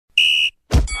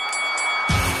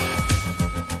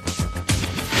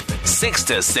6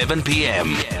 to 7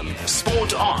 p.m.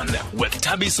 Sport On with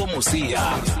Thabiso Mosia.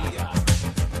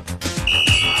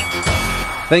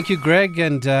 Thank you, Greg,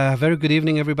 and very good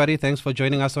evening, everybody. Thanks for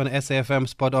joining us on SAFM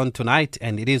Spot On tonight.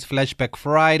 And it is Flashback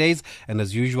Fridays, and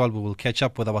as usual, we will catch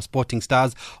up with our sporting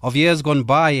stars of years gone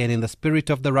by. And in the spirit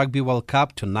of the Rugby World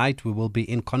Cup, tonight we will be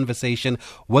in conversation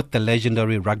with the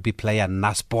legendary rugby player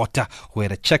Naas Botha, who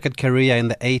had a checkered career in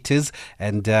the 80s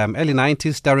and early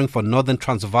 90s, starring for Northern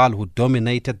Transvaal, who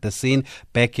dominated the scene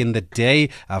back in the day.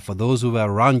 For those who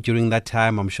were around during that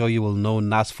time, I'm sure you will know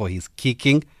Naas for his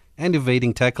kicking and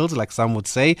evading tackles, like some would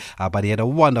say, but he had a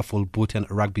wonderful boot and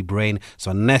rugby brain.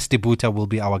 So Nasty Botha will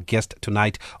be our guest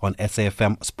tonight on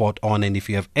SAFM Sport On. And if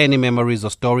you have any memories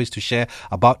or stories to share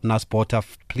about Naas Botha,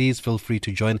 please feel free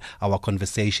to join our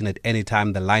conversation at any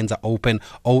time. The lines are open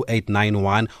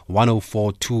 0891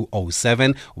 104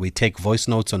 207. We take voice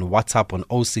notes on WhatsApp on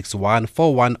 061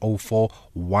 4104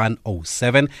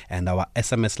 107, and our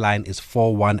SMS line is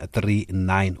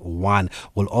 41391.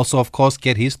 We'll also, of course,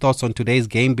 get his thoughts on today's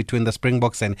game between the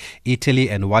Springboks and Italy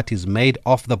and what is made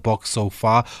of the box so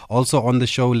far. Also on the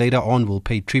show later on, we'll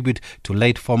pay tribute to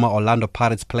late former Orlando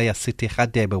Pirates player Siti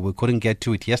Khadebe. We couldn't get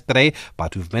to it yesterday,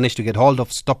 but we've managed to get hold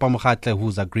of Stopper Mokhatle,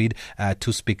 who's agreed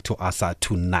to speak to us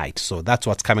tonight. So that's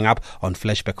what's coming up on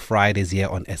Flashback Fridays here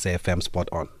on SAFM Sport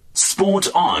On. Sport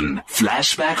On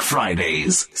Flashback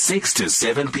Fridays, 6 to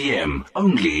 7 p.m.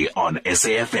 only on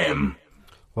SAFM.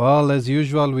 Well, as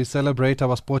usual, we celebrate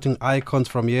our sporting icons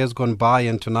from years gone by,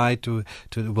 and tonight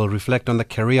we'll reflect on the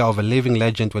career of a living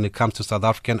legend when it comes to South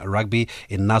African rugby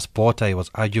in Naas Botha. He was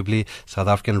arguably South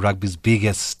African rugby's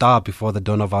biggest star before the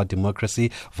dawn of our democracy,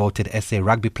 voted SA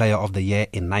Rugby Player of the Year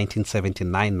in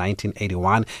 1979,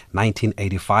 1981,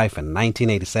 1985 and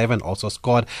 1987. Also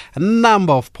scored a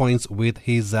number of points with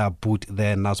his boot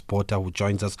there, Naas Botha, who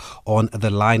joins us on the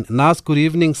line. Naas, good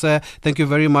evening, sir. Thank you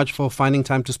very much for finding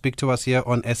time to speak to us here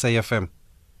on SAFM.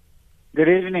 Good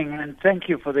evening, and thank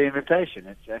you for the invitation.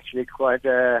 It's actually quite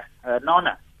an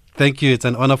honor. Thank you. It's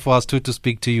an honor for us too to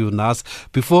speak to you, Naas.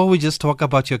 Before we just talk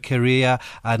about your career,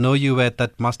 I know you were at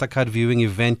that MasterCard viewing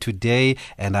event today,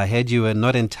 and I heard you were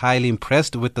not entirely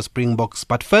impressed with the Springboks.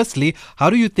 But firstly,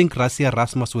 how do you think Rassie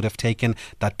Erasmus would have taken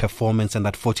that performance and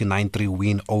that 49-3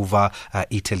 win over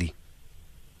Italy?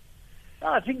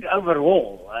 I think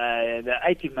overall, the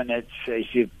 80 minutes,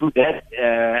 if you put that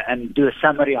and do a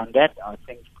summary on that, I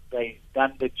think they've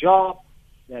done the job.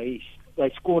 They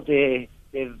scored their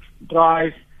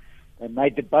drive. They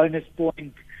made the bonus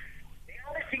point. The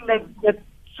only thing that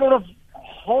sort of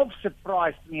half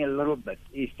surprised me a little bit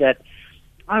is that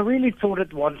I really thought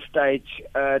at one stage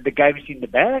the game is in the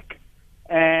bag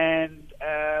and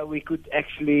we could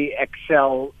actually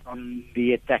excel on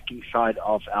the attacking side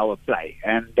of our play.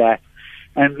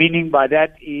 And meaning by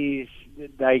that is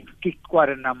they kicked quite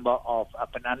a number of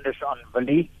up and unders on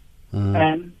Willie.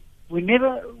 And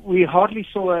we hardly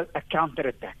saw a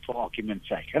counter-attack, for argument's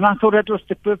sake. And I thought that was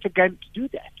the perfect game to do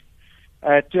that,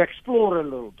 to explore a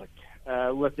little bit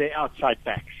with the outside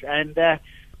backs and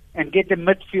get the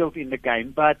midfield in the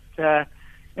game. But,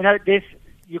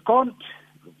 you can't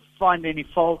find any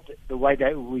fault the way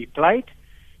that we played.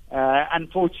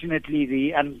 Unfortunately,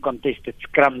 the uncontested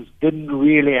scrums didn't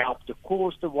really help the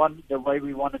cause the way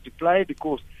we wanted to play,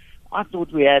 because I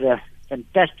thought we had a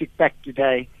fantastic pack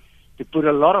today to put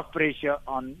a lot of pressure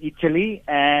on Italy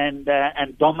and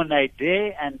dominate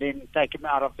there and then take them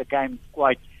out of the game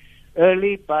quite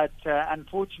early. But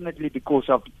unfortunately, because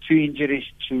of two injuries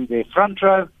to their front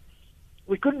row,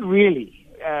 we couldn't really,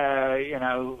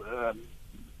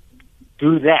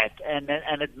 do that, and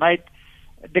it made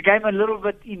the game a little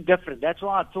bit indifferent. That's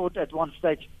why I thought at one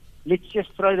stage, let's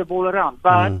just throw the ball around.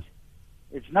 But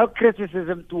it's no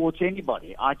criticism towards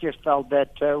anybody. I just felt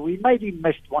that we maybe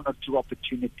missed one or two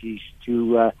opportunities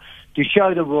to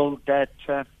show the world that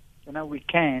we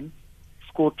can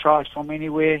score tries from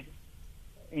anywhere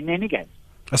in any game.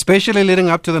 Especially leading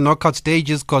up to the knockout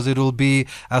stages, because it will be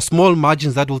small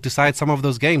margins that will decide some of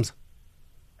those games.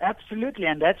 Absolutely,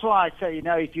 and that's why I say,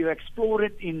 if you explore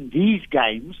it in these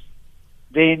games,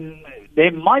 then there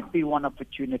might be one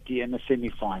opportunity in the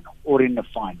semi-final or in the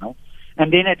final.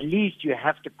 And then at least you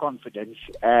have the confidence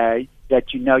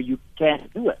that you can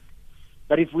do it.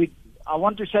 But if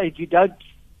you don't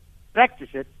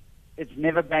practice it, it's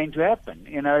never going to happen.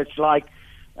 It's like,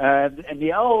 and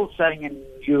the old saying, and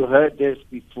you heard this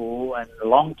before and a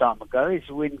long time ago, is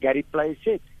when Gary Player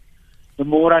said, the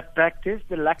more I practice,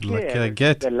 the luckier I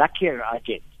get.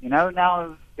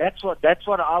 Now that's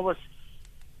what I was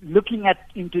looking at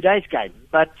in today's game.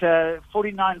 But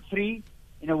 49-3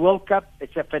 in a World Cup,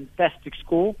 it's a fantastic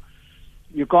score.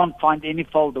 You can't find any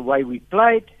fault the way we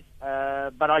played.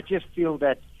 but I just feel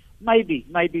that maybe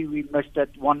we missed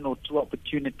that one or two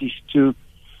opportunities to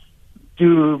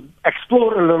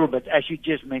explore a little bit, as you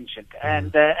just mentioned,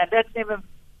 and that never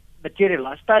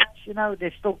materialized. But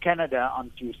there's still Canada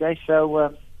on Tuesday,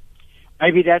 so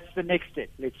maybe that's the next step.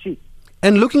 Let's see.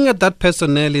 And looking at that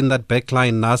personnel in that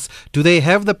backline, Nas, do they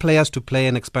have the players to play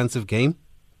an expansive game?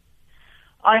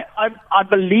 I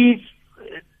believe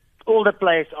all the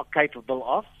players are capable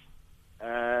of.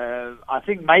 I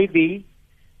think maybe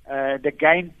the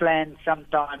game plan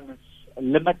sometimes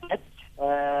limited,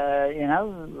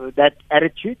 that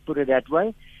attitude, put it that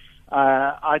way.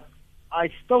 I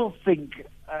still think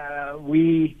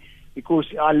because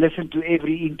I listen to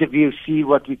every interview, see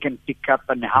what we can pick up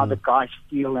and how the guys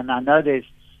feel, and I know there's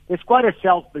quite a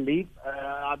self-belief.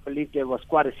 I believe there was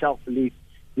quite a self-belief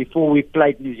before we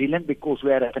played New Zealand, because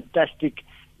we had a fantastic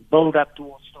build-up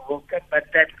towards the World Cup, but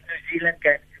that New Zealand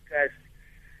game took us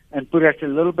and put us a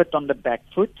little bit on the back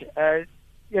foot.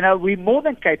 We're more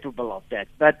than capable of that,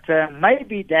 but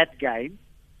maybe that game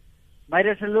made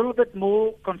us a little bit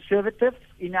more conservative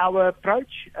in our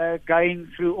approach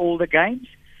going through all the games.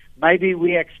 Maybe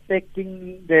we're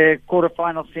expecting the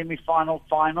quarterfinal, semi-final,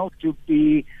 final to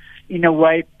be in a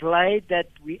way played that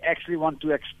we actually want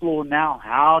to explore now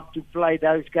how to play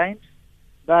those games.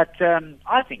 But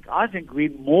I think we're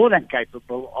more than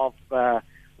capable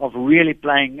of really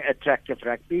playing attractive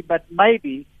rugby. But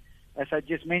maybe, as I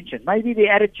just mentioned, maybe the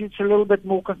attitude's a little bit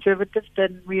more conservative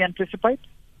than we anticipate.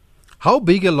 How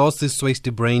big a loss is Swayze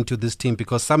de Bruin to this team?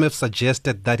 Because some have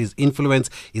suggested that his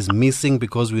influence is missing,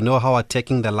 because we know how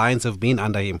attacking the Lions have been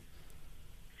under him.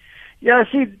 Yeah,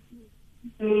 see,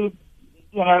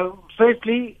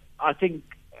 firstly, I think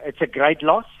it's a great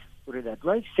loss, put it that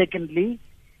way. Secondly,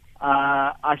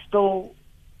 I still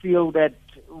feel that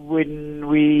when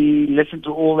we listen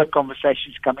to all the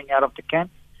conversations coming out of the camp,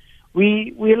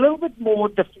 we're a little bit more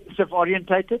defensive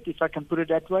orientated, if I can put it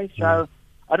that way. So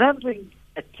I don't think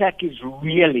attack is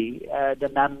really the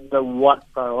number one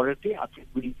priority. I think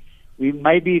we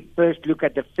maybe first look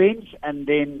at defense, and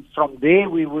then from there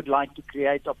we would like to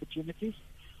create opportunities.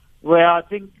 Where I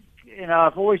think,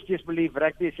 I've always just believed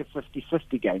rugby is a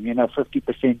 50-50 game,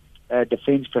 50%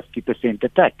 defense, 50%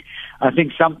 attack. I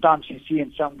think sometimes you see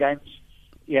in some games,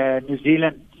 New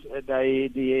Zealand,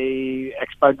 the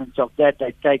exponents of that,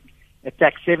 they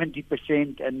attack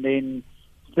 70% and then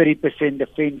 30%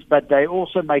 defense, but they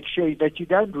also make sure that you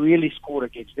don't really score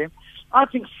against them. I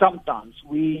think sometimes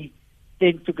we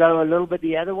tend to go a little bit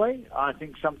the other way. I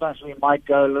think sometimes we might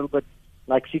go a little bit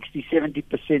like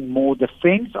 60-70% more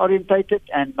defense orientated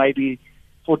and maybe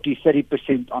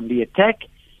 40-30% on the attack.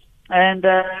 And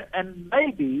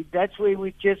maybe that's where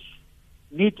we just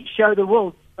need to show the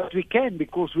world that we can,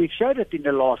 because we've showed it in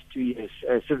the last 2 years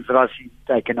since Rassie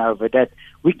taken over, that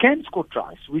we can score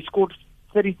tries. We scored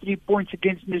 33 points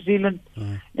against New Zealand,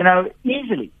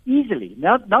 easily,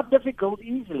 not difficult,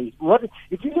 easily.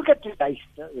 If you look at today's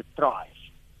tries,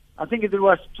 I think it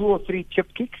was 2 or 3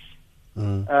 chip kicks,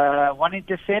 one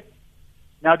intercept.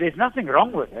 Now there's nothing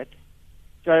wrong with it,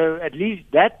 so at least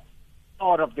that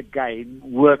part of the game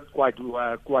worked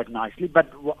quite nicely.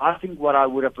 But I think what I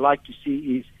would have liked to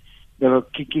see is they were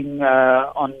kicking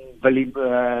on Billy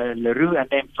Leroux, and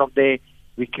then from there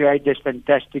we create this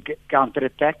fantastic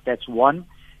counter-attack. That's one.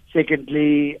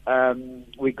 Secondly,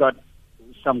 we got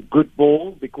some good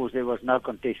ball because there was no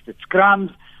contested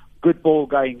scrums. Good ball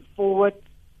going forward.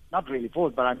 Not really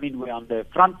forward, but I mean we're on the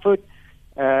front foot.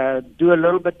 Do a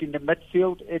little bit in the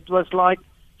midfield. It was like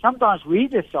sometimes we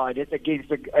decided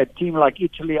against a team like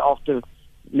Italy after,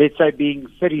 let's say, being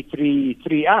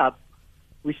 33-3 up,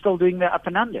 we're still doing the up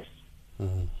and unders.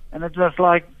 Mm-hmm. And it was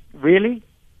like, really?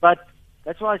 But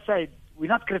that's why I say we're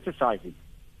not criticizing.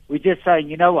 We're just saying,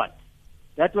 you know what?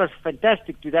 That was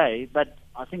fantastic today, but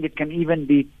I think it can even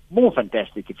be more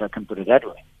fantastic, if I can put it that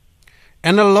way.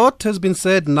 And a lot has been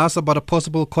said, Nas, about a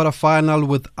possible quarterfinal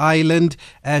with Ireland.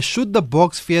 Should the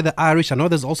Boks fear the Irish? I know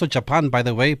there's also Japan, by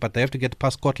the way, but they have to get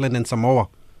past Scotland and Samoa.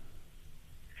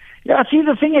 Yeah, see,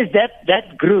 the thing is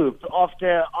that group,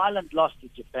 after Ireland lost to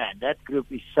Japan, that group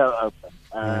is so open.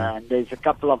 And there's a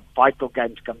couple of vital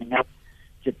games coming up,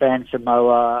 Japan,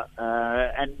 Samoa,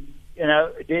 and,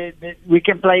 we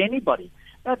can play anybody.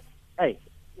 But, hey,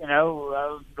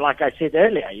 like I said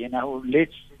earlier,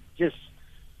 let's just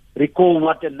recall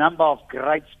what a number of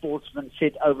great sportsmen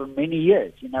said over many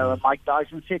years. Mike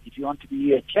Tyson said, if you want to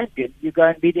be a champion, you go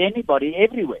and beat anybody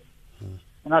everywhere.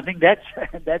 And I think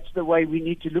that's the way we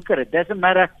need to look at it. Doesn't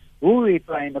matter who we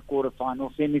play in the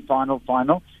quarterfinal, semi-final,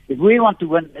 final. If we want to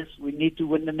win this, we need to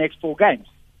win the next 4 games.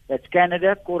 That's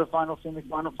Canada, quarterfinal,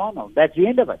 semi-final, final. That's the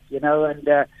end of it, and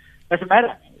doesn't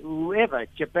matter. whoever,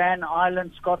 Japan,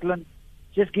 Ireland, Scotland,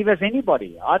 just give us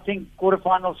anybody. I think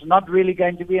quarterfinals not really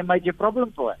going to be a major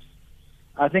problem for us.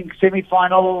 I think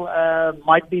semi-final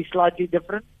might be slightly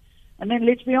different. And then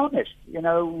let's be honest,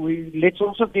 let's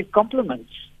also give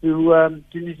compliments to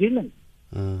New Zealand.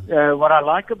 What I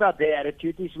like about their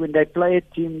attitude is when they play a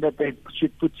team that they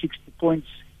should put 60 points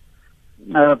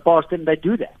past them, they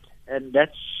do that. And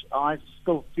I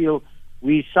still feel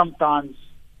we sometimes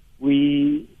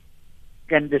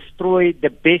can destroy the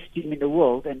best team in the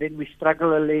world, and then we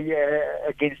struggle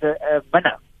against a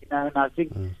winner. And I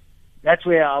think that's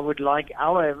where I would like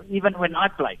even when I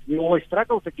play, we always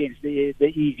struggled against the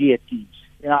easier teams.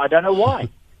 I don't know why.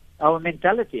 Our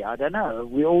mentality, I don't know.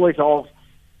 We always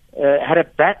had a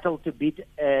battle to beat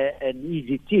an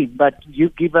easy team, but you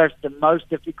give us the most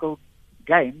difficult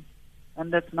game,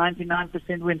 and that's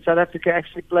 99% when South Africa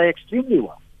actually play extremely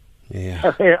well.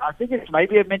 Yeah. I think it's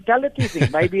maybe a mentality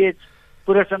thing. Maybe it's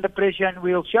put us under pressure and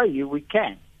we'll show you we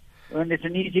can. When it's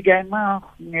an easy game,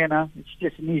 it's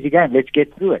just an easy game. Let's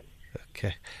get through it.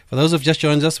 Okay. For those who've just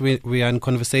joined us, we are in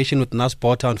conversation with Naas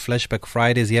Botha on Flashback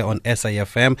Fridays here on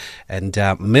SAFM. And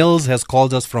Mills has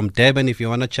called us from Durban. If you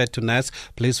want to chat to Naas,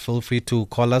 please feel free to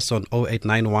call us on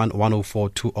 0891 104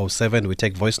 207. We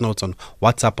take voice notes on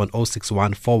WhatsApp on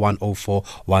 061 4104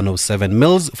 107.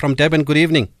 Mills from Durban, good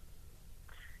evening.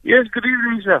 Yes, good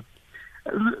evening, sir.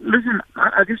 Listen,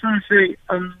 I just want to say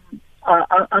I'm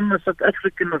a South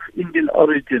African of Indian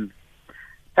origin.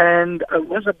 And I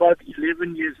was about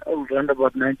 11 years old, around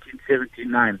about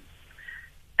 1979.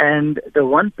 And the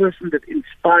one person that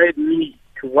inspired me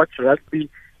to watch rugby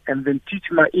and then teach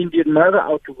my Indian mother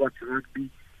how to watch rugby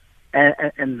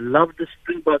and love the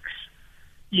Springboks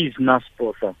is Naas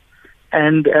Botha.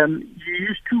 And you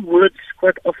use two words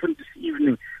quite often this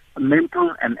evening,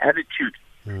 mental and attitude.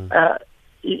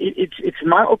 It's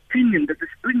my opinion that the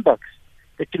Springboks,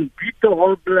 they can beat the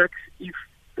All Blacks if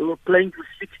they were playing for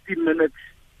 60 minutes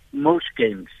most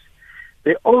games.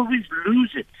 They always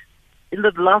lose it in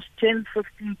the last 10,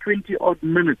 15, 20 odd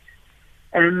minutes.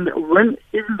 And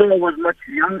even though I was much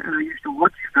young and I used to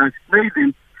watch you guys play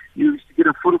them, you used to get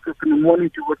at 4 o'clock in the morning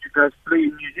to watch you guys play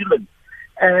in New Zealand.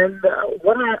 And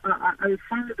what I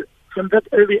found from that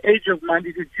early age of mine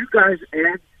is that you guys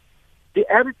had the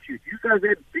attitude. You guys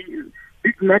had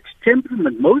big match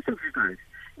temperament, most of you guys,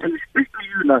 and especially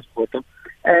you, Naas Botha.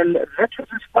 And that's what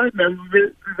inspired me.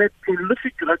 We've had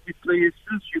prolific rugby players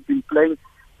since you've been playing,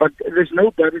 but there's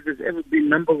nobody that's ever been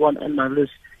number one on my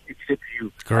list except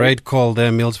you. Great call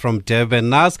there, Mills from Durban.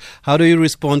 Naas, how do you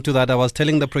respond to that? I was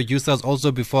telling the producers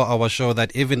also before our show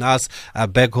that even us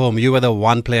back home, you were the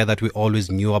one player that we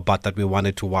always knew about, that we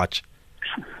wanted to watch.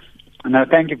 No,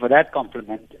 thank you for that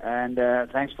compliment, and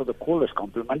thanks for the caller's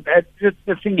compliment.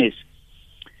 The thing is,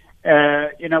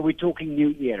 we're talking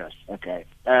new eras, okay?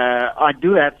 I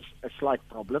do have a slight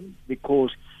problem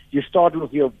because you start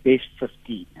with your best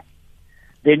 15.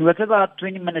 Then with about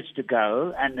 20 minutes to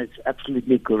go, and it's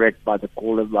absolutely correct by the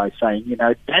caller by saying,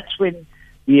 that's when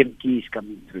BMT is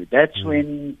coming through. That's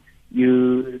when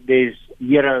there's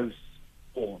heroes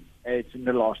born. It's in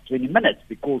the last 20 minutes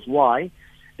because why?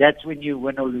 That's when you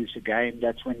win or lose a game.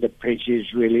 That's when the pressure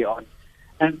is really on.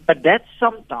 But that's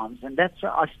sometimes, and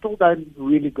I still don't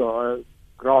really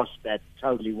grasp that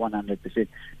totally 100%.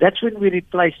 That's when we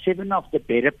replace 7 of the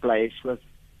better players with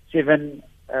 7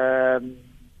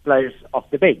 players off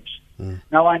the bench.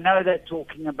 Now, I know they're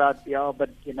talking about, but,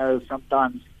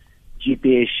 sometimes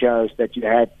GPS shows that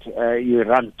you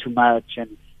run too much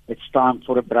and it's time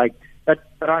for a break. But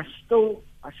I still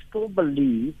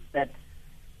believe that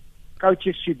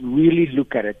coaches should really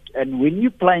look at it. And when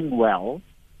you're playing well,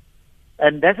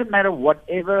 and it doesn't matter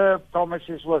whatever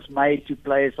promises was made to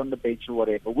players on the bench or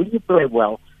whatever, when you play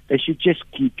well, they should just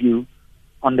keep you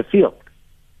on the field.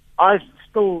 I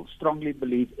still strongly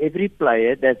believe every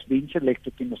player that's been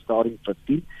selected in the starting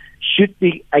 15 should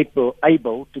be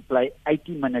able to play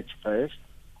 80 minutes first,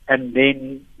 and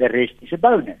then the rest is a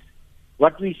bonus.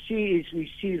 What we see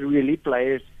is really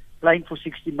players playing for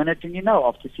 60 minutes, and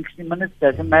after 60 minutes,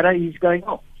 doesn't matter, he's going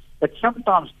off. But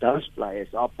sometimes those players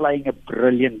are playing a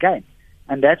brilliant game.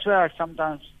 And that's why I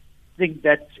sometimes think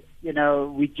that,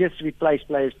 we just replace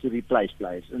players to replace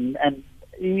players. And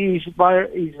he's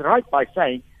right by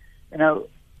saying,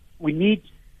 we need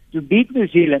to beat New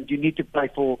Zealand, you need to play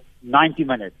for 90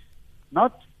 minutes.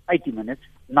 Not 80 minutes,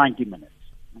 90 minutes.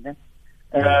 Okay?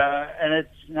 And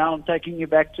now I'm taking you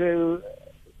back to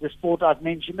the sport I've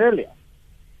mentioned earlier.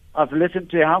 I've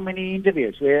listened to how many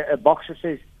interviews where a boxer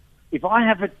says, if I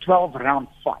have a 12-round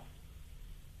fight,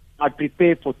 I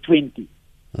prepare for 20.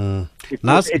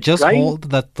 Nas, it's just great. hold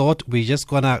that thought. We're just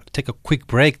going to take a quick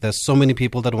break. There's so many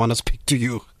people that want to speak to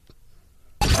you.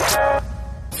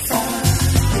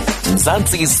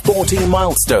 Mzansi's sporting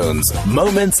milestones,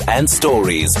 moments and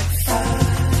stories.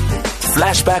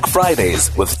 Flashback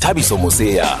Fridays with Thabiso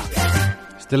Mosia.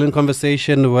 Still in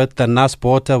conversation with Nas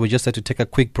Botha. We just had to take a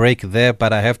quick break there,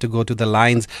 but I have to go to the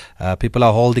lines. People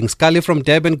are holding. Scully from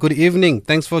Durban, good evening.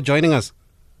 Thanks for joining us.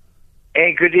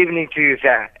 Hey, good evening to you,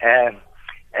 sir.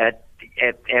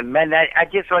 Man, I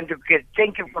just want to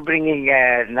thank you for bringing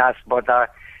Nas Botha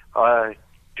to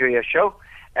your show.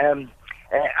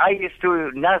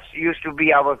 Nas used to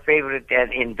be our favorite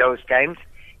in those times,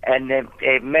 and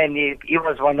man, he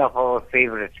was one of our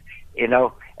favorites. You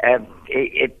know,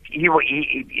 you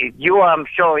are, I'm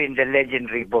sure, in the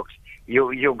legendary books.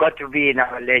 You got to be in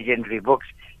our legendary books,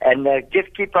 and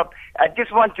just keep up. I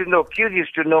just want to know, curious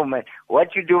to know, man,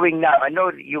 what you're doing now. I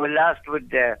know you were last with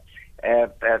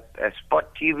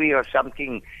Sport TV or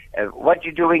something. What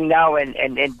you're doing now, and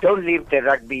don't leave the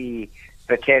rugby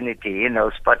fraternity. You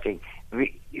know, spotting.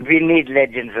 We need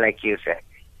legends like you, sir.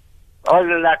 All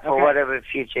the luck for whatever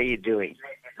future you're doing.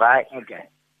 Bye.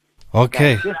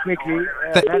 Okay. Just quickly,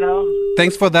 hello.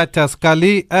 Thanks for that,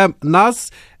 Scully.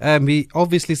 Nas, he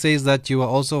obviously says that you are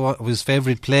also his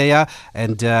favorite player,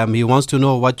 and he wants to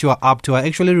know what you are up to. I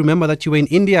actually remember that you were in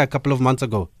India a couple of months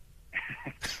ago.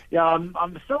 Yeah,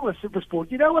 I'm still with Supersport.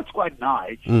 You know what's quite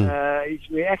nice? Is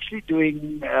we're actually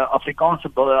doing Afrikaans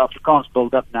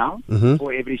build-up now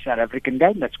for every South African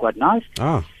game. That's quite nice.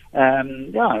 Ah.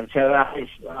 Yeah, so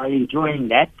I'm enjoying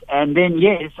that. And then,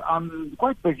 yes, I'm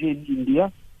quite busy in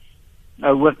India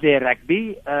with their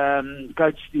rugby.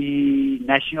 Coach the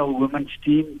national women's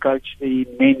team, coach the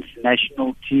men's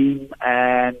national team,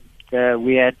 and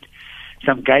we had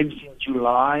some games in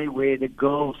July where the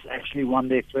girls actually won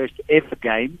their first ever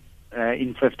game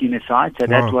in 15-a-side. So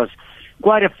that was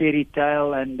quite a fairy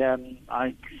tale, and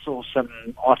I saw some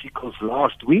articles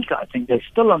last week. I think they're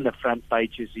still on the front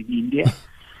pages in India.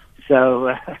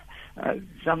 So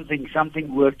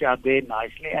something worked out there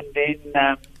nicely. And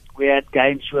then we had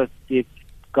games with the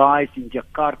guys in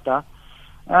Jakarta.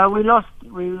 We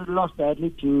lost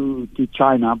badly to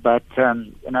China, but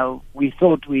we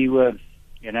thought we were,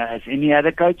 as any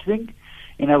other coach think,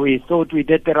 we thought we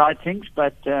did the right things,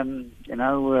 but China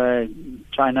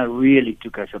really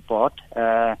took us apart.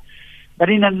 But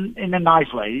in a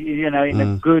nice way, in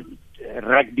a good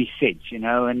rugby sense,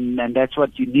 and that's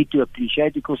what you need to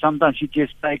appreciate, because sometimes you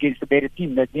just play against a better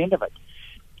team. That's the end of it.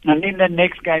 And then the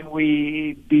next game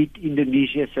we beat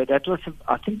Indonesia, so that was,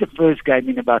 I think, the first game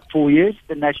in about 4 years.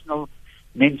 The national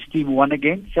men's team won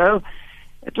again, so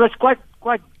it was quite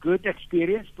good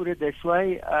experience, put it this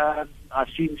way. I've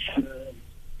seen some,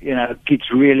 kids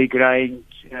really growing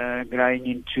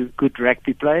into good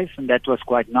rugby players, and that was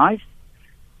quite nice.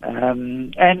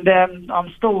 And I'm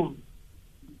still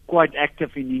quite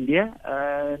active in India,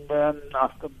 and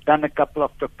I've done a couple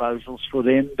of proposals for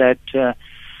them that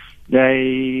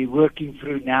they're working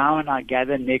through now, and I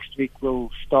gather next week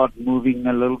we'll start moving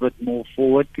a little bit more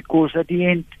forward, because at the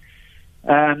end,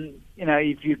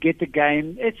 if you get the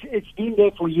game, it's been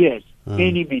there for years,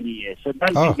 many years. So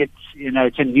don't think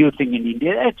it's a new thing in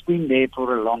India. It's been there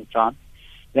for a long time.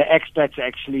 The expats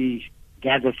actually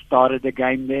started the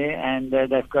game there, and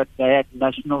they had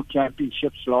national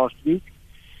championships last week,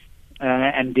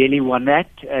 and Delhi won that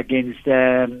against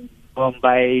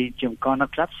Bombay Gymkhana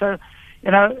Club. So,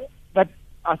 but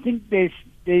I think there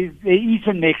is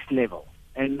a next level,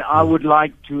 and I would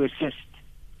like to assist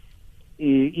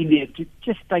India to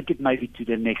just take it maybe to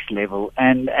the next level.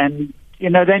 And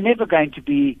they're never going to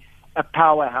be a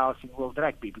powerhouse in world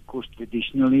rugby, because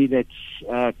traditionally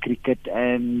that's cricket,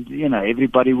 and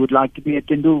everybody would like to be a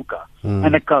Tendulkar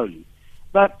and a Kohli.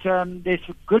 But there's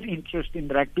a good interest in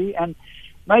rugby, and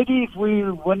maybe if we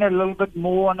win a little bit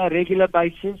more on a regular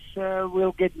basis,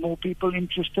 we'll get more people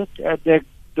interested.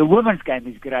 The women's game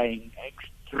is growing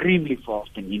extremely fast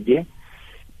in India,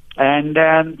 and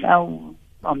now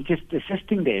I'm just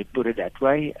assisting there, put it that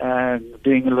way,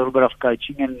 doing a little bit of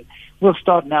coaching, and we'll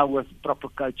start now with proper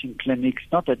coaching clinics.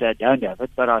 Not that I don't have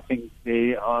it, but I think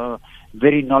there are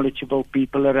very knowledgeable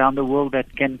people around the world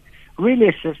that can really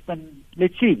assist, and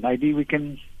let's see, maybe we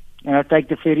can take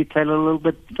the fairy tale a little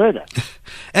bit further.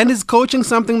 And is coaching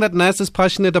something that Nas is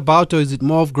passionate about, or is it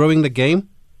more of growing the game?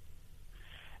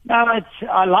 No,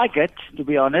 I like it, to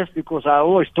be honest, because I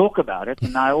always talk about it,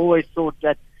 and I always thought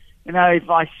that, if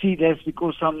I see this,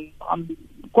 because I'm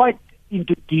quite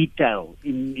into detail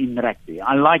in rugby.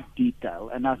 I like detail,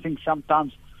 and I think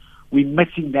sometimes we're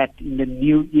missing that in the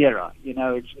new era.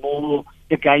 It's more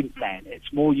the game plan.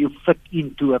 It's more you fit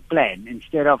into a plan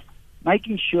instead of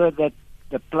making sure that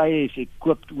the player is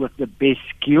equipped with the best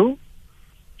skill,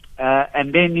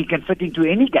 and then he can fit into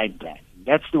any game plan.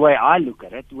 That's the way I look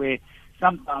at it, where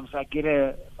sometimes I get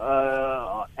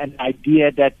an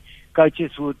idea that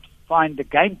coaches would find the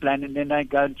game plan and then they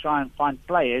go and try and find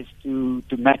players to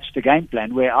match the game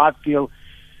plan, where I feel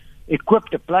equip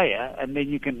the player and then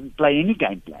you can play any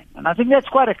game plan. And I think that's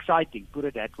quite exciting, put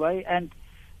it that way. And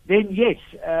then, yes,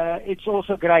 it's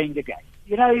also growing the game.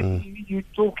 You know, you're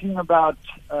talking about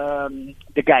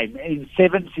the game. In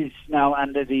sevens is now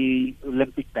under the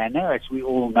Olympic banner, as we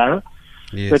all know.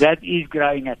 Yes. So that is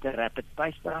growing at a rapid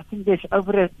pace. But I think there's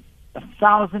over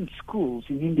 1,000 schools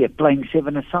in India playing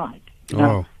seven-a-side. You know?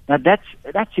 Wow. Now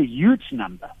that's a huge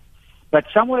number. But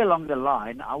somewhere along the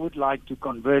line, I would like to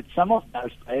convert some of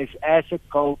those players as a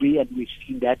Colby, and we've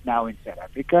seen that now in South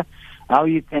Africa, how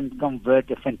you can convert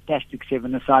a fantastic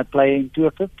seven-a-side player into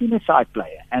a 15-a-side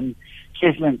player. And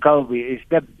Cheslin Colby is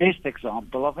the best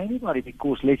example of anybody,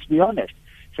 because let's be honest,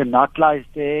 Sinatla is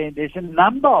there. There's a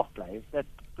number of players that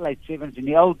played sevens in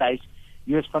the old days.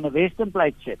 Joos van der Westen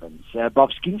played sevens. Bob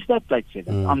Skinstad played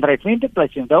sevens. Andre Venter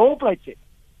played sevens. They all played sevens.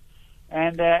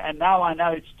 And now I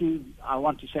know it's I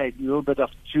want to say a little bit of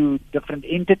two different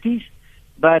entities.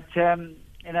 But,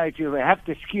 you know, if you have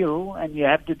the skill and you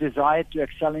have the desire to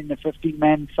excel in the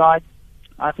 15-man side,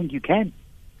 I think you can.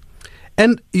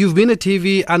 And you've been a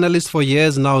TV analyst for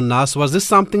years now, Nas. Was this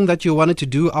something that you wanted to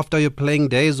do after your playing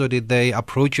days, or did they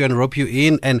approach you and rope you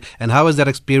in? And how has that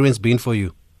experience been for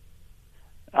you?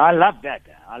 I love that.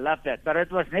 But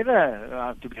it was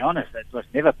never, to be honest, it was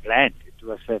never planned. It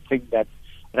was a thing that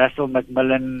Russell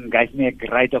McMillan gave me a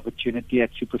great opportunity at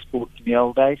SuperSport in the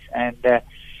old days. And,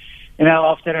 you know,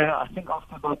 after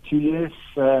about 2 years,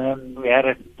 we had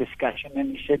a discussion,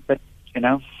 and he said, but, you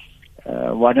know,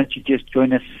 why don't you just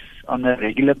join us on a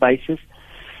regular basis?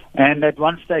 And at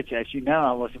one stage, as you know,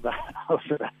 I was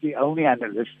about the only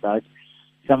analyst.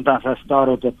 Sometimes I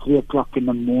started at 3 o'clock in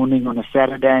the morning on a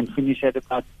Saturday and finish at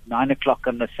about 9 o'clock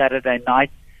on a Saturday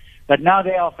night. But now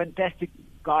there are fantastic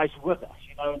guys with us.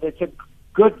 You know, there's a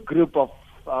good group of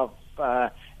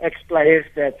ex-players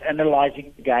that's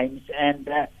analyzing the games and,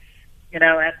 you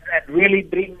know, and really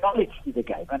bring knowledge to the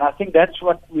game. And I think that's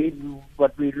what we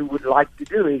would like to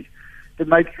do, is to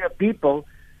make sure people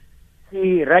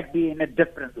see rugby in a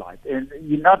different light. And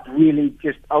you're not really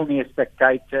just only a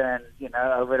spectator and, you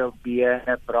know, over a beer and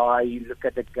a braai, you look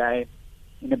at the game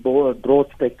in a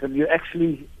broad spectrum. You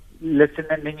actually listen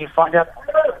and then you find out,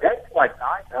 oh, that's quite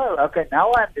nice. Oh, okay,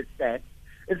 now I understand.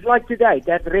 It's like today,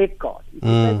 that red card. If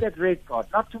you take that red card,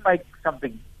 not to make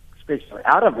something special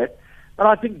out of it, but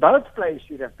I think both players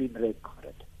should have been red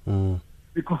carded.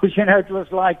 Because, you know, it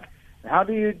was like, how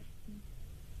do you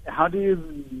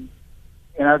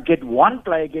get one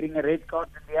player getting a red card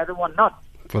and the other one not?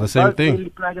 For the same both thing. really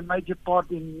played a major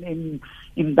part in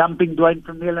dumping Dwayne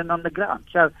Vermeulen on the ground.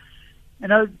 So, you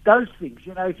know, those things,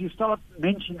 you know, if you start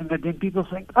mentioning it, then people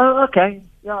think, oh, okay,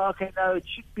 no, it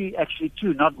should be actually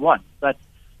two, not one. But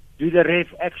do the ref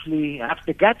actually have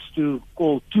the guts to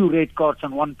call 2 red cards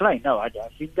on one play? No, I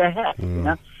don't think they have, you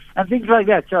know, and things like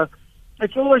that. So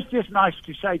it's always just nice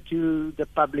to say to the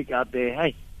public out there,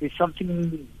 hey, there's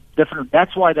something different.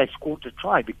 That's why they scored a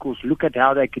try, because look at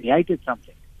how they created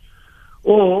something.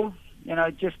 Or, you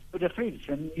know, just put a fence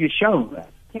and you show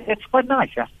that. It's quite nice,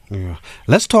 yeah. Yeah.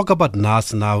 Let's talk about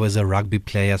Nas now as a rugby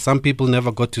player. Some people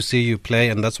never got to see you play,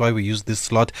 and that's why we use this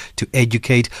slot to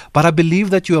educate. But I believe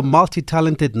that you're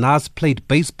multi-talented. Nas played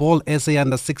baseball, SA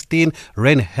under-16,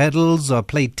 ran hurdles,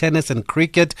 played tennis and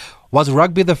cricket. Was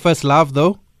rugby the first love,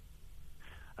 though?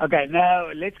 Okay,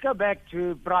 now let's go back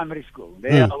to primary school.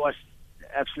 There I was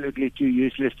absolutely too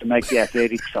useless to make the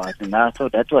athletic side, and I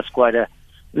thought that was quite a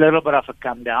little bit of a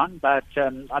come down. But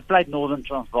I played Northern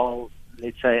Transvaal,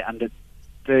 let's say under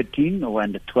 13 or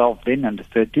under 12 then, under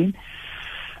 13.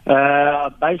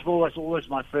 Baseball was always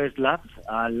my first love.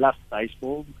 I loved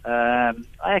baseball. I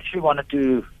actually wanted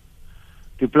to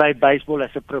play baseball as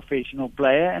a professional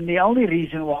player, and the only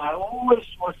reason why I always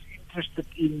was interested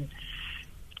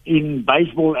in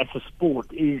baseball as a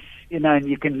sport is, you know, and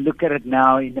you can look at it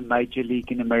now in the major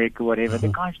league in America, whatever, the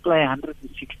guys play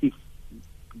 160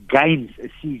 games a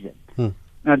season.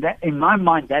 Now, in my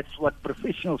mind, that's what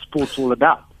professional sport's all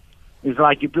about. It's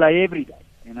like you play every day.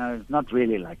 You know, it's not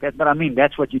really like that, but I mean,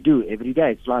 that's what you do every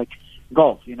day. It's like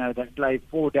golf, you know, they play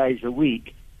 4 days a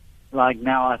week. Like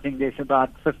now, I think there's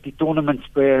about 50 tournaments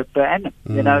per annum,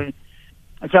 you know.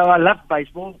 So I loved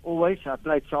baseball always. I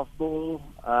played softball,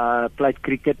 played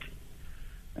cricket.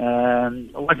 I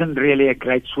wasn't really a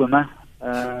great swimmer.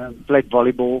 Played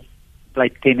volleyball,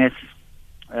 played tennis.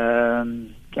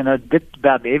 You know, did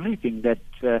about everything that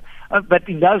But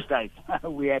in those days,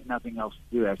 we had nothing else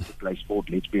to do as to play sport,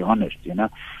 let's be honest,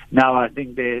 Now I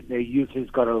think the youth has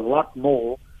got a lot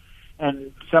more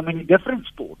and so many different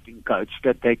sporting codes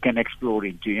that they can explore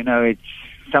into. It's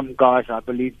some guys, I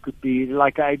believe, could be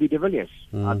like A.B. de Villiers.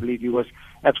 I believe he was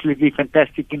absolutely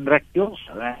fantastic in rugby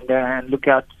also. And look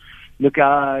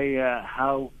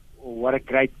how what a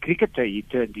great cricketer he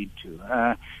turned into.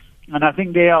 And I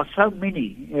think there are so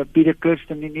many. Peter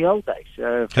Kirsten in the old days.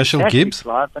 Herschel Gibbs.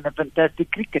 Life and a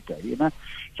fantastic cricketer,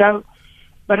 So,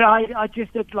 but I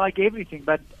just did like everything.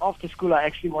 But after school, I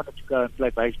actually wanted to go and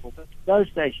play baseball. But those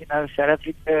days, South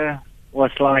Africa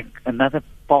was like another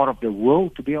part of the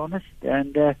world, to be honest.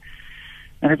 And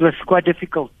it was quite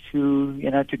difficult to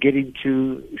get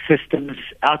into systems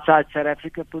outside South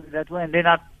Africa, put it that way. And then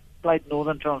I played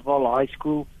Northern Transvaal High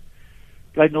School.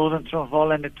 Played Northern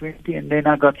Transvaal under 20, and then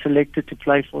I got selected to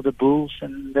play for the Bulls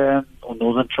or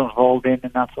Northern Transvaal then,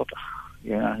 and I thought,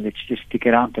 let's just stick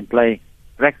around and play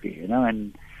rugby,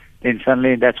 and then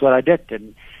suddenly that's what I did.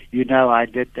 And I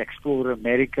did explore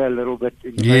America a little bit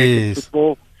in American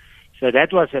football. So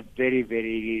that was a very,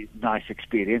 very nice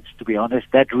experience, to be honest.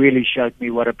 That really showed me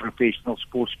what a professional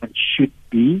sportsman should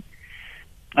be.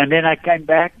 And then I came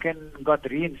back and got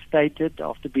reinstated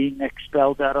after being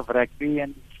expelled out of rugby,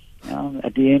 and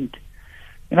at the end,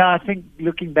 I think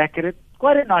looking back at it,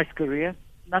 quite a nice career.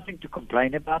 Nothing to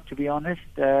complain about, to be honest.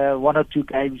 1 or 2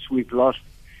 games we've lost,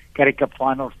 Currie Cup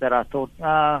finals that I thought,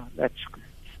 that's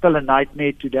still a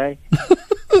nightmare today.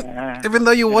 Even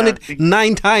though you won it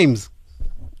 9 times.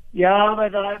 Yeah,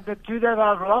 but the 2 that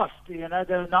I've lost,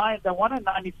 the one in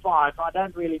 95, I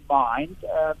don't really mind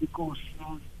because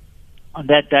on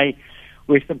that day,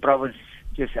 Western Province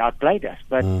just outplayed us.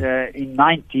 But in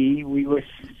 90, we were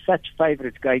such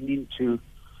favourites going into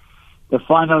the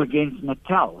final against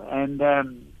Natal,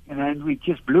 and we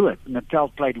just blew it. Natal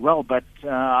played well, but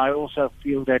I also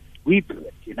feel that we blew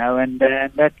it, and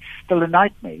that's still a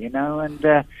nightmare, and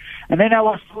then I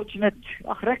was fortunate.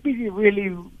 Rugby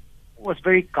really was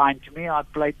very kind to me. I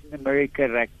played in America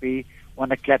rugby,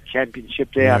 won a club championship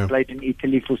there. Yeah. I played in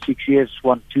Italy for 6 years,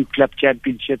 won 2 club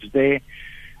championships there.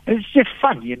 It's just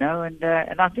fun, and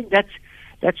I think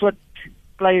that's what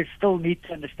players still need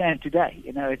to understand today.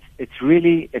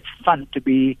 It's fun to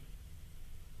be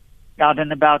out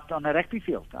and about on a rugby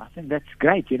field. I think that's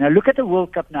great. Look at the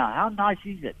World Cup now. How nice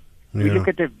is it? Yeah. We look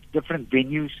at the different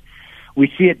venues.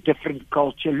 We see a different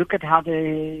culture. Look at how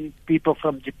the people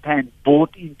from Japan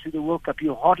bought into the World Cup.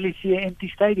 You hardly see an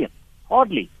empty stadium.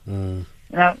 Hardly.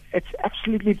 It's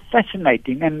absolutely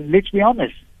fascinating. And let's be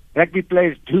honest, rugby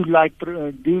players do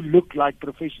look like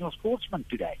professional sportsmen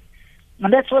today.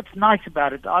 And that's what's nice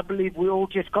about it. I believe we all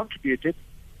just contributed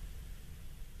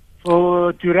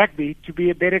to rugby to be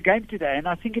a better game today. And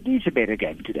I think it is a better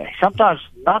game today. Sometimes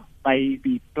not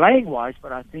maybe playing-wise,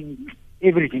 but I think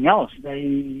everything else,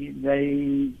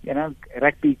 rugby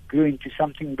grew into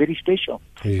something very special.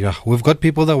 Yeah, we've got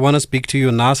people that want to speak to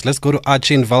you, Nas. Let's go to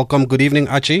Archie in Welkom. Good evening,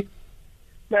 Archie.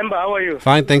 Member, how are you?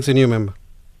 Fine, thanks, and you, member?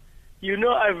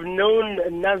 I've known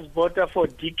Nas Botha for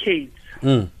decades.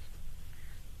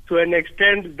 To an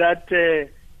extent that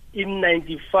in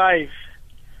 95,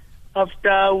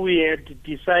 after we had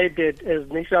decided as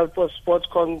National Sports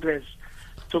Congress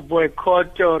to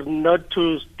boycott or not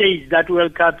to stage that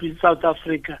World Cup in South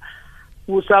Africa,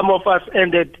 some of us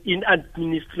ended in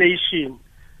administration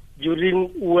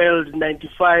during World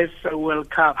 95 World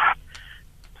Cup.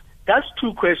 That's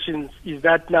 2 questions. Is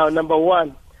that now, number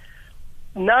 1,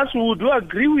 Nas, would you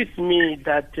agree with me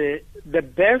that the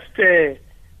best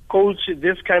coach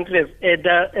this country has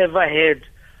ever had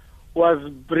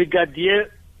was Brigadier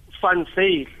Van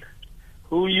Zyl,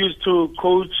 who used to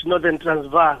coach Northern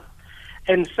Transvaal?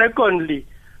 And secondly,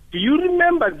 do you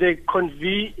remember the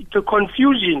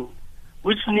confusion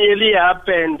which nearly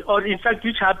happened, or in fact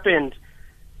which happened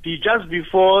just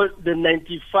before the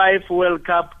 95 World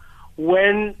Cup,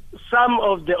 when some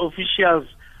of the officials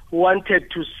wanted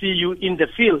to see you in the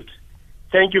field?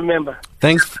 Thank you, member.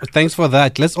 Thanks for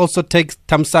that. Let's also take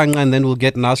Thamsanqa and then we'll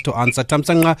get Nas to answer.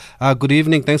 Thamsanqa, good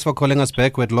evening. Thanks for calling us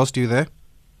back. We had lost you there.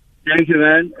 Thank you,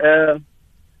 man.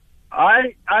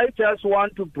 I just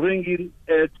want to bring in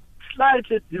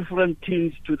slightly different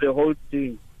things to the whole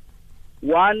thing.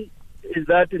 One is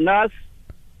that Nas,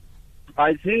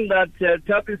 I think that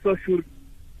Thapiso should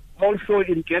also,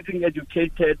 in getting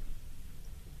educated,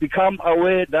 become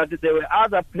aware that there were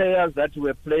other players that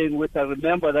were playing with. I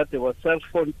remember that there was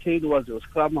Selfontaine, who was the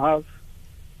scrum half.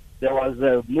 There was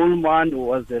Mulman, who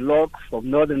was the lock from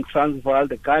Northern Transvaal,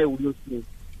 the guy who used to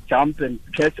jump and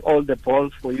catch all the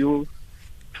balls for you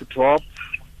to drop.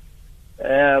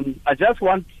 I just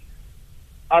want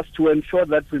us to ensure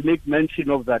that we make mention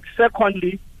of that.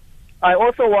 Secondly, I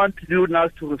also want you now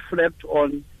to reflect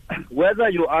on whether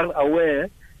you are aware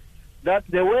that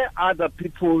there were other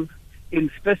people in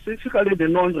specifically the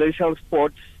non-racial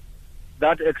sports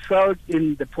that excelled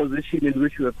in the position in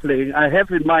which you were playing. I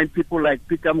have in mind people like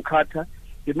Peter Mkata.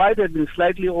 He might have been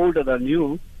slightly older than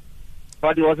you,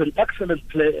 but he was an excellent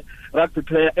rugby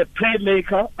player, a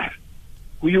playmaker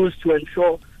who used to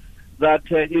ensure that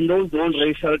in those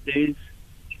non-racial days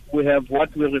we have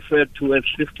what we refer to as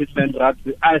 15-man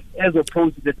rugby, as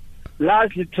opposed to the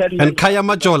largely 10-man. And Kaya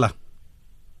Majola.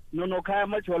 No, Kaya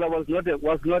Majola was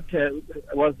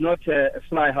not a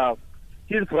fly half.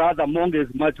 His brother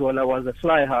Monges Majola was a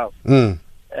fly half.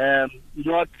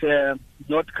 Not Kaya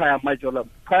Majola.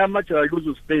 Kaya Majola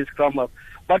used to play scrum half.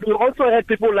 But we also had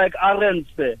people like Arends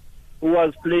who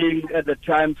was playing at the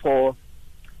time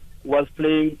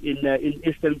in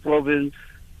Eastern Province.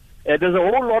 There's a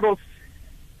whole lot of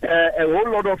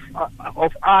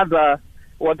other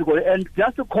what to call it. And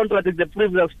just to contradict the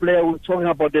previous player who was talking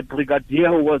about the Brigadier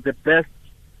who was the best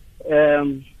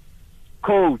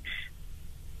coach.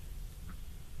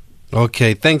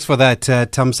 Okay, thanks for that,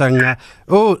 Thamsanqa.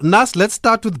 Nas, let's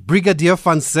start with Brigadier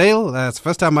Van Zyl. It's the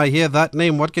first time I hear that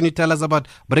name. What can you tell us about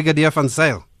Brigadier Van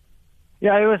Zyl?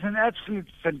 Yeah, he was an absolute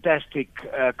fantastic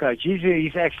coach.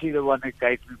 He's actually the one that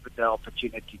gave me the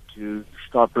opportunity to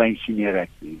start playing senior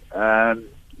rugby.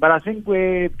 But I think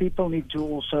where people need to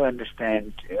also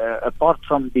understand, apart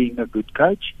from being a good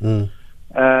coach, he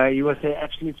was an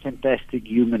absolute fantastic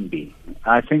human being.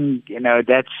 I think,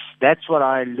 that's what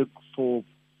I look for,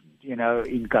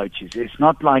 in coaches. It's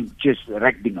not like just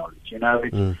rugby knowledge,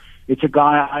 It's a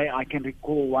guy I can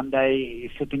recall one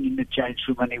day sitting in the change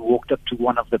room and he walked up to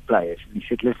one of the players and he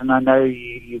said, "Listen, I know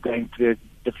you're going through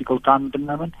a difficult time at the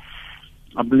moment.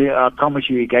 I promise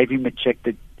you," he gave him a check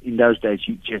that in those days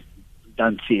you just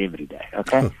don't see every day,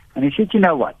 okay? And he said, "You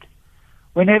know what?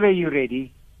 Whenever you're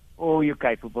ready or you're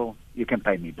capable, you can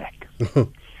pay me back."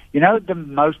 The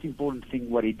most important thing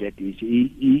what he did is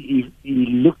he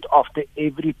looked after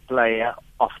every player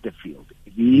off the field.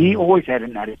 He always had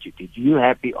an attitude. If you're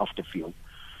happy off the field,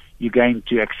 you're going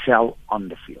to excel on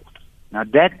the field. Now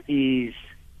that is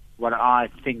what I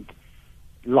think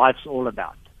life's all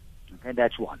about. Okay,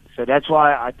 that's one. So that's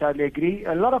why I totally agree.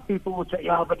 A lot of people would say,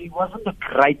 "Yeah, but he wasn't the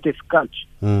greatest coach."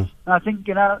 And I think,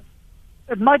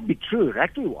 it might be true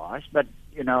rugby-wise, but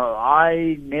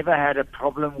I never had a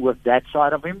problem with that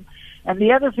side of him. And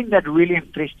the other thing that really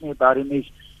impressed me about him is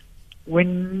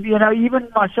when, even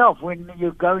myself, when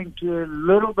you go into a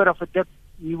little bit of a dip,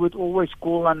 you would always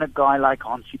call on a guy like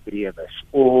Hansie Brevis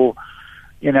or,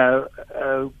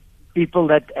 people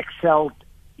that excelled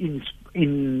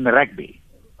in rugby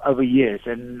over years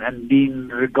and being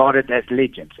regarded as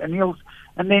legends. And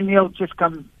then he'll just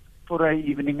come for an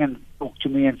evening and talk to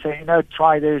me and say,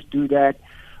 try this, do that.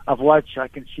 I've watched, I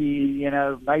can see,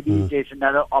 maybe there's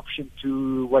another option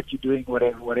to what you're doing,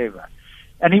 whatever.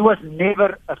 And he was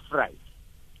never afraid.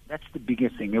 That's the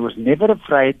biggest thing. He was never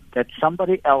afraid that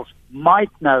somebody else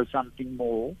might know something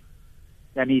more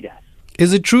than he does.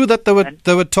 Is it true that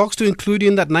there were talks to include you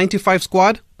in that 95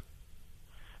 squad?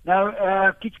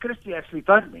 No, Keith Christie actually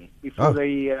phoned me before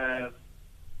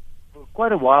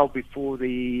quite a while before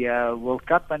the World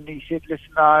Cup, and he said,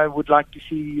 "Listen, I would like to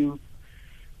see you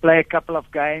play a couple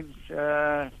of games,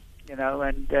 and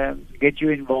get you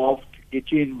involved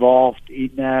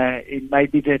in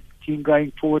maybe the team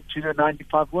going forward to the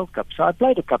 95 World Cup." So I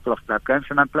played a couple of club games,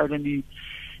 and I played in the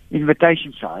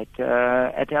invitation side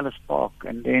at Ellis Park,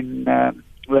 and then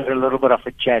we had a little bit of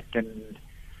a chat, and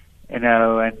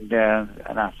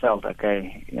I felt,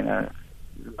 okay,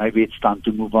 maybe it's time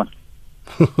to move on.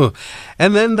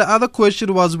 And then the other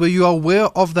question was, were you aware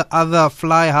of the other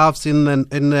fly halves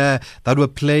that were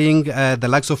playing, the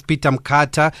likes of Peter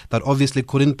Mkata, that obviously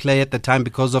couldn't play at the time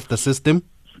because of the system?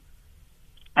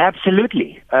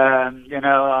 Absolutely.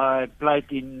 I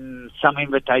played in some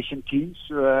invitation teams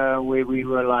where we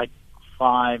were like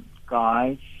 5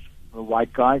 guys,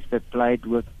 white guys that played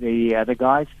with the other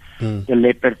guys, the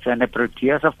Leopards and the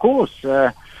Proteas. Of course,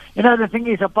 the thing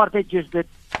is, apartheid just did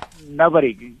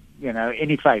nobody,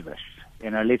 any favors.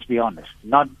 Let's be honest.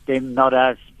 Not them, not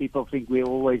us. People think we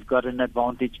always got an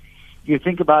advantage. You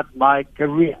think about my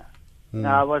career.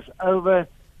 Now, I was over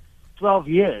 12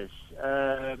 years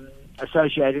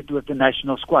associated with the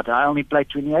national squad. I only played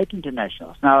 28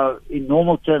 internationals. Now, in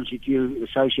normal terms, if you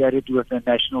associated with the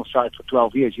national side for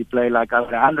 12 years, you play like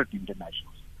over 100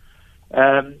 internationals.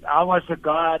 I was a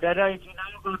guy, I don't know if you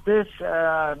know about this,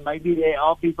 maybe there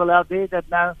are people out there that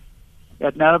know.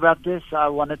 that know about this, I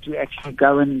wanted to actually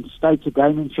go and stage a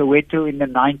game in Soweto in the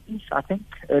 90s, I think,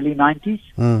 early 90s.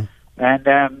 And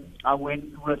I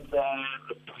went with the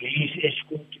police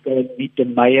escort to go and meet the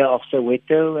mayor of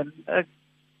Soweto. And,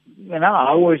 I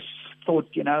always thought,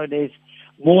 there's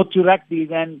more to rugby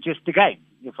than just a game,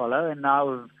 you follow. And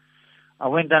I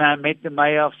went and I met the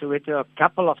mayor of Soweto a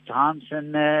couple of times,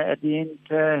 and at the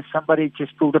end, somebody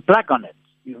just pulled a plug on it,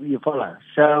 you follow.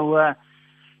 So,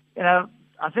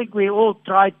 I think we all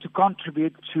tried to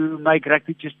contribute to make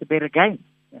rugby just a better game,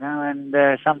 and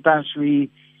sometimes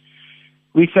we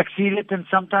succeeded and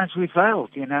sometimes we failed,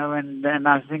 and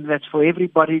I think that's for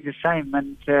everybody the same.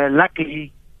 And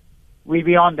luckily, we're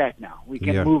beyond that now. We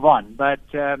can move on. But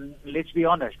let's be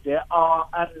honest, there are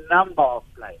a number of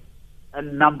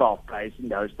players in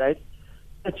those days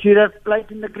that should have played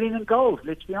in the green and gold,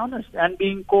 let's be honest, and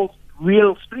being called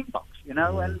real Springboks, and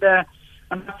I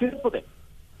feel for them.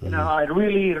 I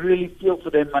really, really feel for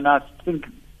them, and I think,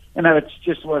 it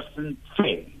just wasn't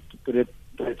fair, to put it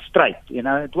straight.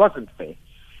 It wasn't fair.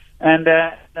 And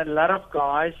a lot of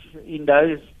guys in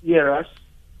those eras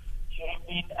have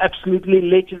been absolutely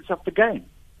legends of the game.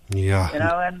 Yeah.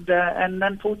 And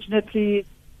unfortunately,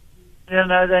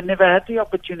 they never had the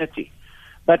opportunity.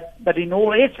 But in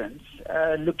all essence,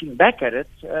 looking back at it,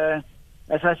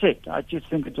 as I said, I just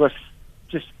think it was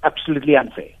just absolutely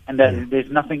unfair. And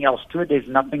there's nothing else to it. There's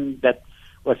nothing that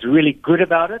was really good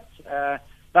about it.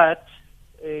 But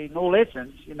in all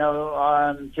essence,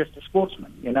 I'm just a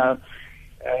sportsman.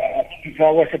 If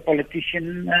I was a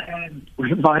politician,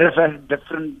 we might have a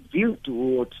different view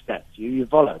towards that. You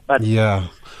follow? But yeah,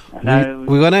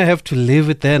 we're gonna have to leave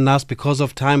it there, Nas, because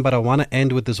of time. But I want to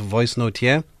end with this voice note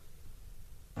here.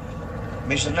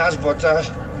 Mr.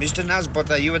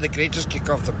 Nasbota, you were the greatest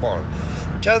kicker of the ball.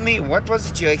 Tell me, what was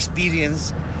it your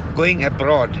experience going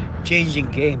abroad,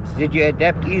 changing games? Did you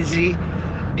adapt easily?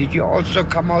 Did you also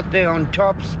come out there on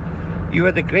tops? You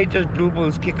were the greatest Blue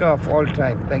Bulls kicker of all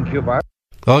time. Thank you, Bart.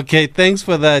 Okay, thanks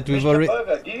for that. Mr.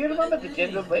 Berger, do you remember the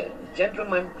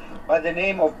gentleman by the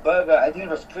name of Berger? I think it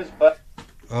was Chris Berger.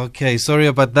 Okay, sorry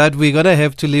about that. We're going to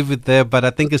have to leave it there, but I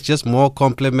think it's just more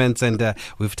compliments, and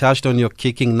we've touched on your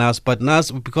kicking, Nas. But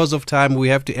Nas, because of time, we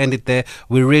have to end it there.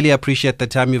 We really appreciate the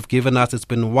time you've given us. It's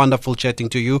been wonderful chatting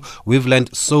to you. We've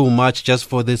learned so much just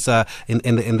for this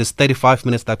in this 35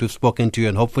 minutes that we've spoken to you,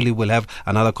 and hopefully we'll have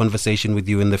another conversation with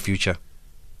you in the future.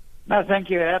 No, thank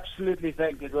you. Absolutely,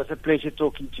 thank you. It was a pleasure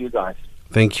talking to you guys.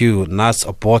 Thank you. Nas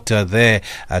Botha there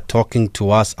talking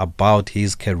to us about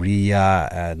his career.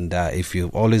 And if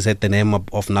you've always heard the name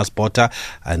of Nas Botha,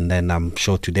 and then I'm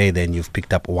sure today then you've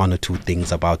picked up one or two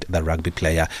things about the rugby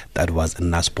player that was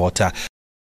Nas Botha.